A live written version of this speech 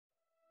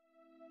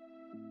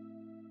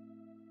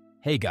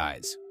Hey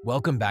guys,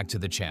 welcome back to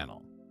the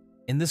channel.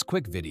 In this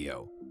quick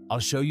video, I'll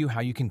show you how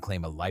you can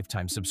claim a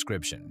lifetime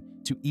subscription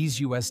to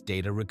EaseUS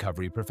Data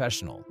Recovery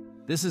Professional.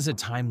 This is a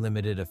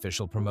time-limited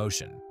official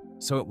promotion,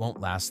 so it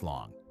won't last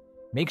long.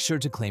 Make sure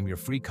to claim your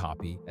free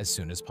copy as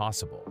soon as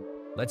possible.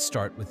 Let's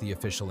start with the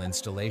official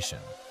installation.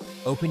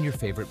 Open your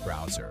favorite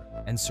browser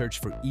and search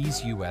for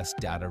EaseUS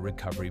Data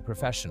Recovery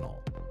Professional.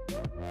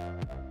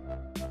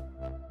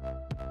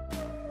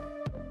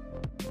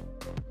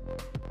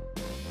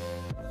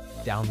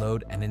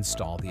 Download and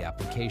install the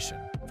application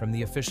from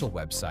the official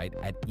website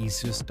at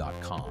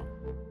EaseUS.com.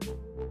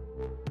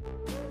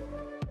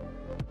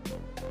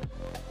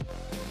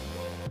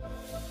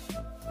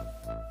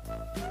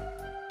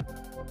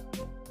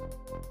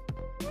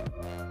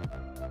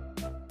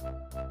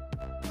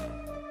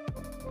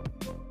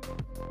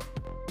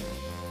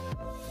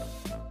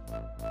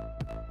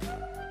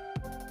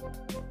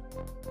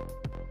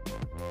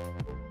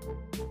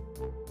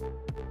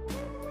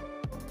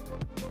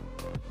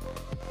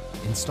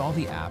 Install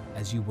the app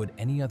as you would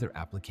any other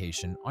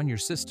application on your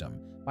system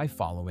by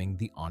following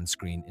the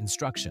on-screen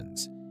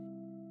instructions.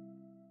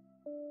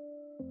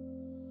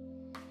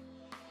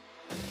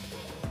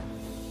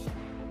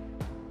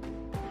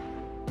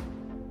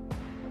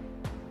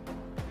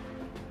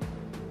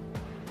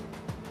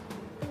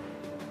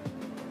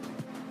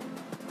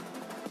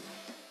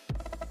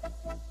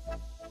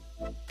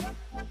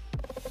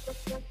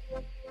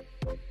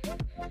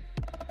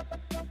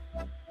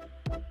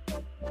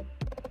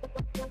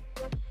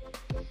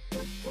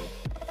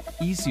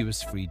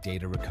 EaseUS free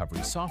data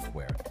recovery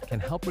software can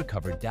help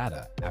recover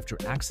data after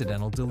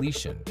accidental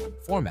deletion,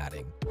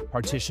 formatting,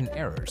 partition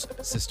errors,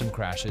 system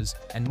crashes,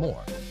 and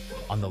more.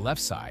 On the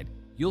left side,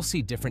 you'll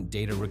see different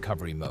data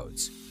recovery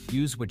modes.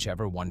 Use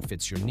whichever one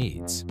fits your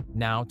needs.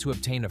 Now, to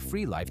obtain a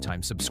free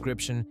lifetime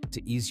subscription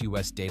to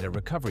EaseUS Data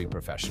Recovery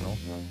Professional,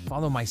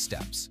 follow my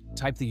steps.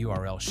 Type the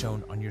URL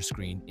shown on your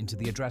screen into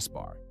the address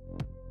bar.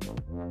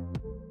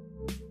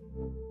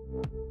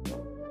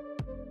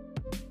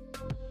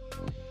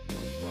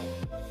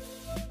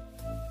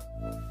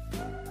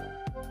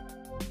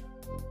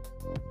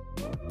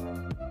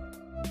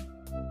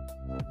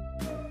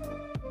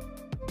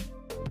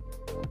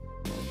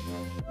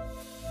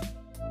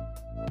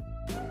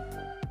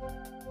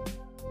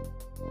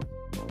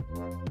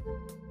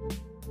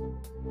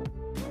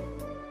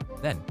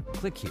 Then,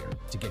 click here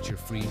to get your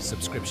free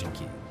subscription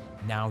key.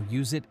 Now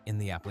use it in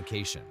the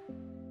application.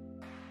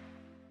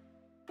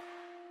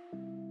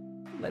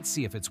 Let's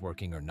see if it's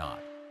working or not.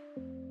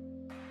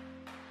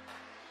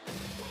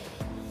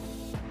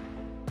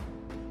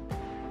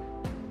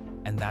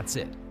 And that's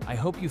it. I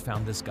hope you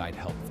found this guide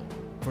helpful.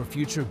 For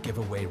future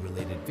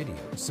giveaway-related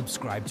videos,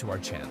 subscribe to our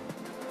channel.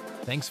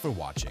 Thanks for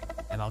watching,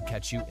 and I'll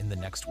catch you in the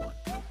next one.